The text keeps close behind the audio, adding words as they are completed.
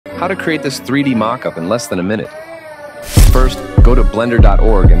how to create this 3D mockup in less than a minute. First, go to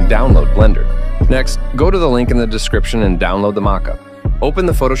blender.org and download Blender. Next, go to the link in the description and download the mockup. Open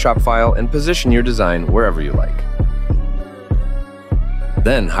the Photoshop file and position your design wherever you like.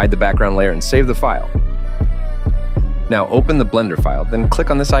 Then hide the background layer and save the file. Now open the Blender file, then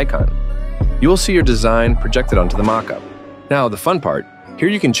click on this icon. You will see your design projected onto the mockup. Now the fun part, here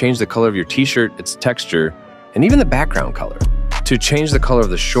you can change the color of your t-shirt, its texture, and even the background color. To change the color of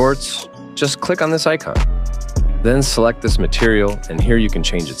the shorts, just click on this icon. Then select this material, and here you can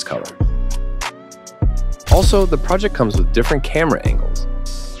change its color. Also, the project comes with different camera angles.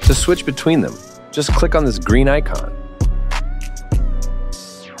 To switch between them, just click on this green icon.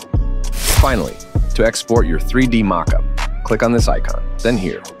 Finally, to export your 3D mockup, click on this icon, then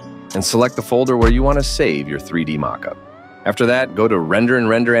here, and select the folder where you want to save your 3D mockup. After that, go to Render and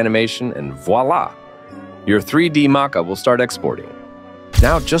Render Animation, and voila! Your 3D mockup will start exporting.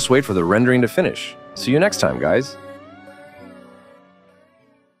 Now just wait for the rendering to finish. See you next time, guys.